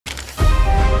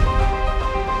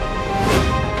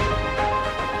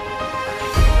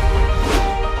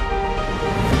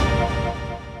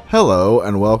Hello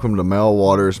and welcome to Mel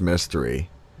Water's Mystery.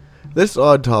 This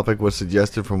odd topic was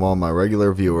suggested from one of my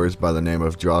regular viewers by the name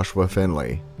of Joshua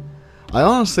Finley. I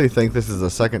honestly think this is the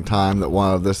second time that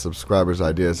one of this subscriber's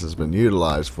ideas has been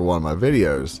utilized for one of my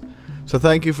videos, so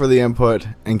thank you for the input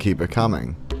and keep it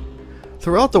coming.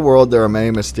 Throughout the world there are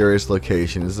many mysterious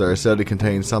locations that are said to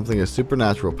contain something of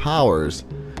supernatural powers,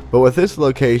 but with this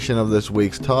location of this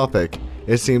week's topic,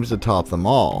 it seems to top them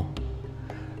all.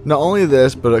 Not only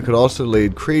this, but it could also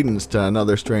lead credence to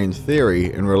another strange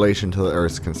theory in relation to the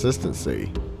Earth's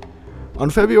consistency.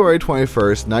 On February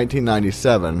 21st,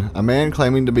 1997, a man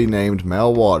claiming to be named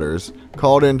Mel Waters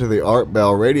called into the Art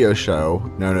Bell radio show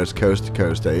known as Coast to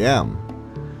Coast AM.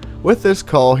 With this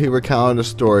call, he recounted a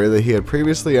story that he had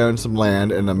previously owned some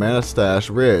land in the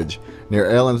Manastash Ridge near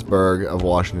Ellensburg of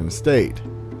Washington State.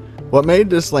 What made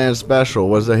this land special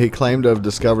was that he claimed to have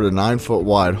discovered a 9-foot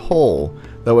wide hole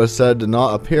that was said to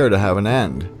not appear to have an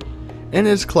end. In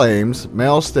his claims,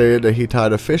 Mel stated that he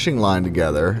tied a fishing line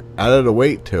together, added a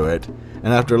weight to it, and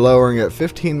after lowering it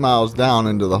 15 miles down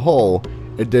into the hole,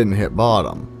 it didn't hit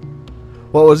bottom.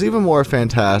 What was even more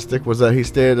fantastic was that he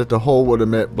stated that the hole would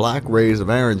emit black rays of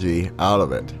energy out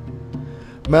of it.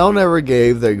 Mel never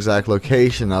gave the exact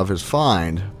location of his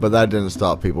find, but that didn't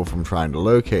stop people from trying to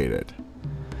locate it.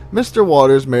 Mr.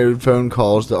 Waters made phone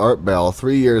calls to Art Bell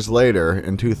 3 years later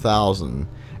in 2000,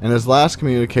 and his last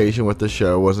communication with the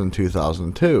show was in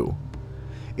 2002.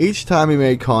 Each time he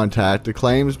made contact, the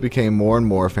claims became more and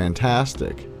more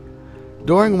fantastic.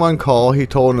 During one call, he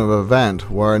told of an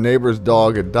event where a neighbor's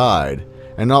dog had died,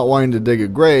 and not wanting to dig a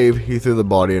grave, he threw the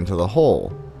body into the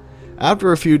hole.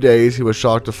 After a few days, he was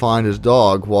shocked to find his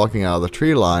dog walking out of the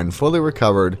tree line, fully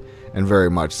recovered and very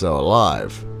much so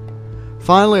alive.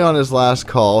 Finally, on his last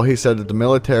call, he said that the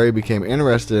military became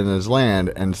interested in his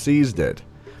land and seized it,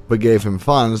 but gave him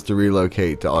funds to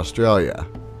relocate to Australia.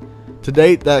 To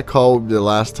date, that call would be the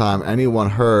last time anyone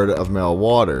heard of Mel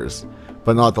Waters,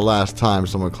 but not the last time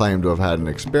someone claimed to have had an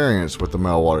experience with the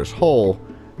Mel Waters Hole,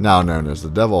 now known as the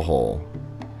Devil Hole.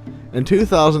 In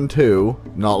 2002,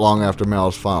 not long after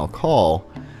Mel's final call,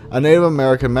 a Native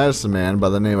American medicine man by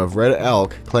the name of Red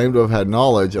Elk claimed to have had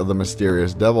knowledge of the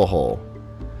mysterious Devil Hole.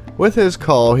 With his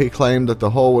call, he claimed that the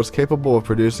hole was capable of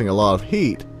producing a lot of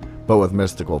heat, but with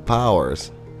mystical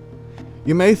powers.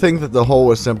 You may think that the hole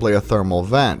was simply a thermal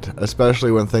vent,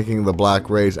 especially when thinking the black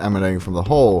rays emanating from the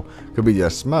hole could be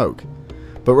just smoke.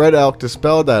 But Red Elk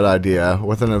dispelled that idea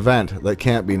with an event that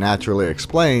can't be naturally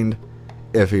explained,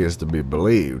 if he is to be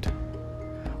believed.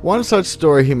 One such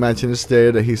story he mentioned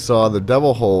stated that he saw the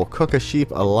Devil Hole cook a sheep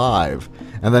alive,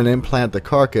 and then implant the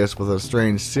carcass with a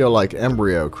strange seal-like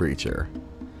embryo creature.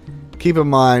 Keep in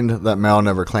mind that Mel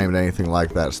never claimed anything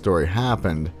like that story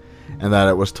happened, and that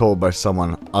it was told by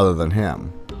someone other than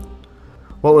him.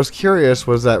 What was curious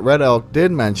was that Red Elk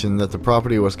did mention that the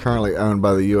property was currently owned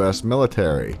by the US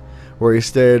military, where he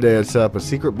stated they had set up a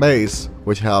secret base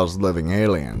which housed living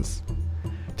aliens.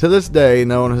 To this day,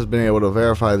 no one has been able to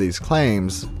verify these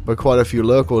claims, but quite a few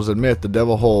locals admit the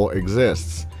Devil Hole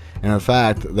exists, and in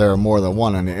fact, there are more than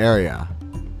one in the area.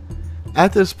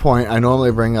 At this point, I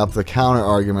normally bring up the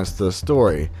counter-arguments to the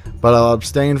story, but I'll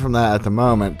abstain from that at the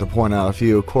moment to point out a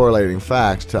few correlating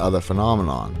facts to other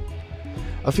phenomenon.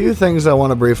 A few things I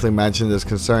want to briefly mention is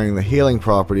concerning the healing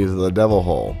properties of the Devil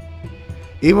Hole.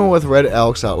 Even with Red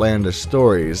Elk's outlandish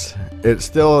stories, it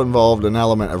still involved an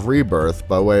element of rebirth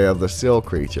by way of the seal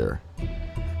creature.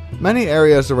 Many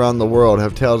areas around the world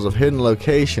have tales of hidden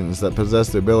locations that possess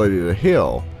the ability to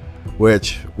heal,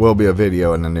 which will be a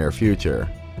video in the near future.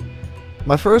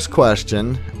 My first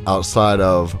question, outside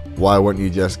of why wouldn't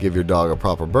you just give your dog a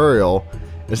proper burial,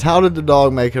 is how did the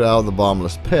dog make it out of the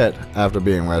bottomless pit after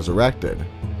being resurrected?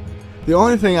 The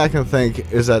only thing I can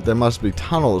think is that there must be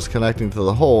tunnels connecting to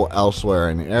the hole elsewhere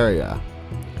in the area.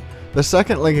 The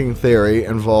second linking theory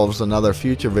involves another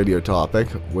future video topic,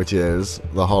 which is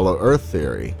the hollow earth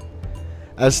theory.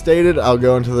 As stated, I'll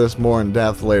go into this more in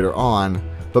depth later on,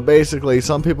 but basically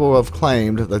some people have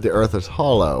claimed that the earth is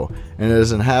hollow and it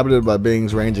is inhabited by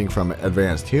beings ranging from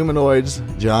advanced humanoids,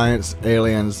 giants,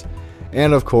 aliens,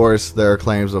 and of course there are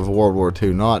claims of World War II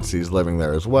Nazis living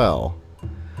there as well.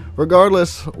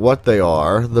 Regardless what they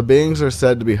are, the beings are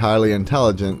said to be highly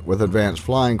intelligent with advanced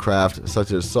flying craft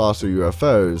such as saucer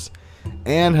UFOs,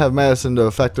 and have medicine to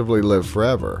effectively live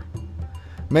forever.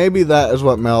 Maybe that is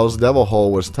what Mel's Devil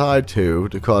Hole was tied to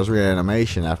cause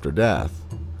reanimation after death.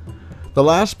 The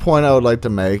last point I would like to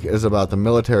make is about the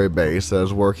military base that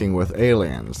is working with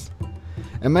aliens.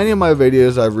 In many of my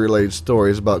videos I've relayed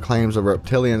stories about claims of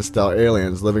reptilian-style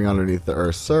aliens living underneath the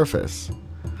Earth's surface.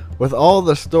 With all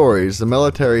the stories, the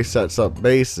military sets up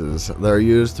bases that are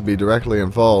used to be directly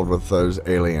involved with those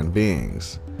alien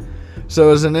beings.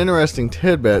 So it's an interesting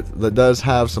tidbit that does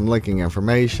have some linking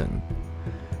information.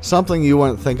 Something you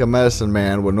wouldn't think a medicine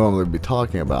man would normally be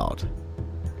talking about.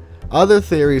 Other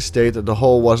theories state that the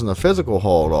hole wasn't a physical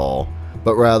hole at all,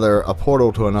 but rather a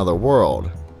portal to another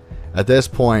world. At this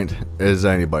point, it is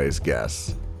anybody's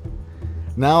guess.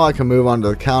 Now I can move on to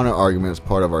the counter-arguments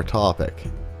part of our topic.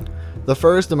 The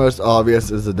first and most obvious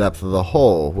is the depth of the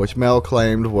hole, which Mel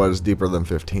claimed was deeper than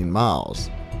 15 miles.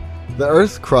 The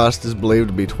Earth's crust is believed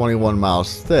to be 21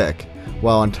 miles thick,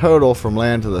 while in total from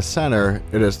land to the center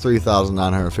it is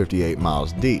 3,958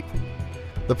 miles deep.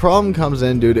 The problem comes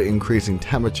in due to increasing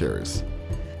temperatures.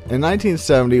 In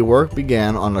 1970, work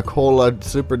began on the Kola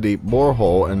super deep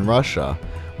borehole in Russia,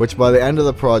 which by the end of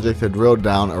the project had drilled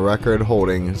down a record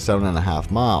holding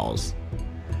 7.5 miles.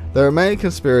 There are many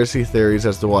conspiracy theories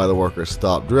as to why the workers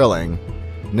stopped drilling,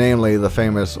 namely the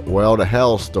famous well to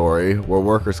hell story where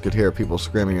workers could hear people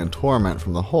screaming in torment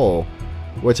from the hole,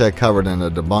 which I covered in a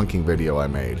debunking video I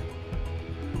made.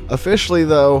 Officially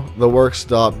though, the work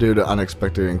stopped due to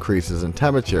unexpected increases in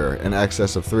temperature in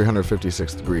excess of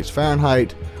 356 degrees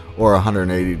Fahrenheit or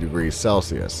 180 degrees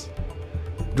Celsius.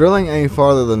 Drilling any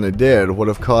farther than they did would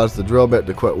have caused the drill bit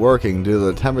to quit working due to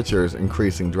the temperatures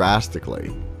increasing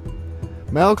drastically.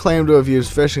 Mel claimed to have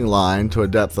used fishing line to a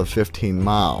depth of 15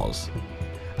 miles.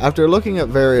 After looking at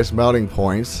various melting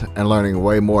points and learning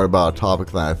way more about a topic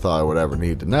than I thought I would ever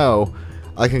need to know,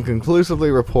 I can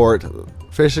conclusively report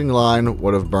fishing line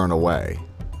would have burned away.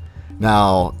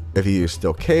 Now, if you use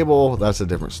steel cable, that's a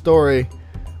different story,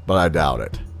 but I doubt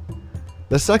it.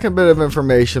 The second bit of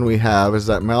information we have is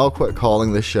that Mel quit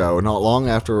calling the show not long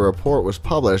after a report was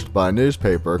published by a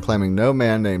newspaper claiming no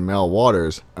man named Mel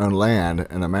Waters owned land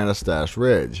in Amanastash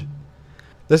Ridge.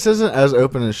 This isn't as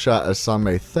open and shut as some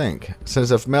may think,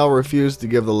 since if Mel refused to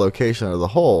give the location of the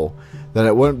hole, then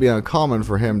it wouldn't be uncommon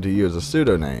for him to use a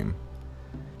pseudonym.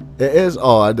 It is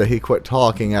odd that he quit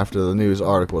talking after the news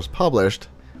article was published,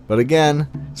 but again,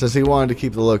 since he wanted to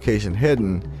keep the location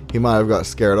hidden, he might have got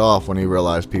scared off when he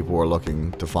realized people were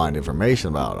looking to find information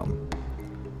about him.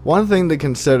 One thing to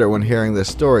consider when hearing this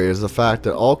story is the fact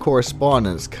that all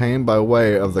correspondence came by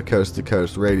way of the Coast to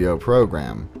Coast radio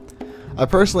program. I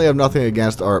personally have nothing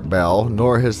against Art Bell,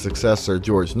 nor his successor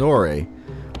George Norrie,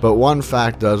 but one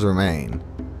fact does remain.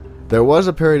 There was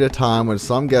a period of time when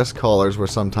some guest callers were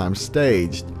sometimes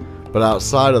staged, but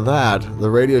outside of that, the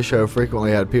radio show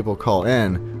frequently had people call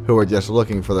in who were just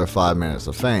looking for their 5 minutes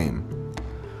of fame.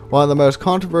 One of the most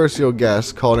controversial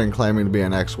guests called in claiming to be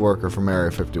an ex-worker from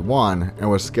Area 51 and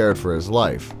was scared for his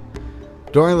life.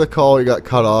 During the call, he got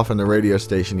cut off and the radio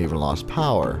station even lost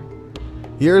power.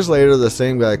 Years later, the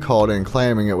same guy called in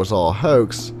claiming it was all a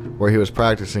hoax, where he was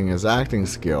practicing his acting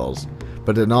skills,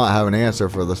 but did not have an answer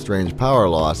for the strange power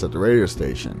loss at the radio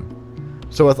station.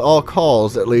 So with all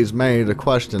calls, it leads many to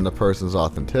question the person's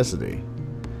authenticity.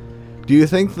 Do you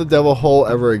think the devil hole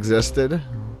ever existed?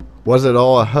 Was it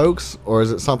all a hoax, or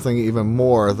is it something even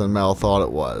more than Mel thought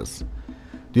it was?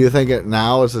 Do you think it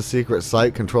now is a secret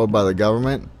site controlled by the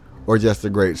government, or just a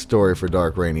great story for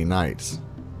dark rainy nights?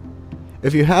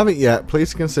 If you haven't yet,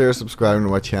 please consider subscribing to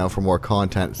my channel for more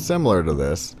content similar to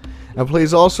this, and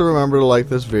please also remember to like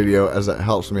this video as it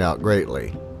helps me out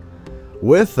greatly.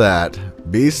 With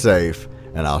that, be safe,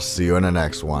 and I'll see you in the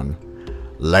next one.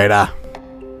 Later.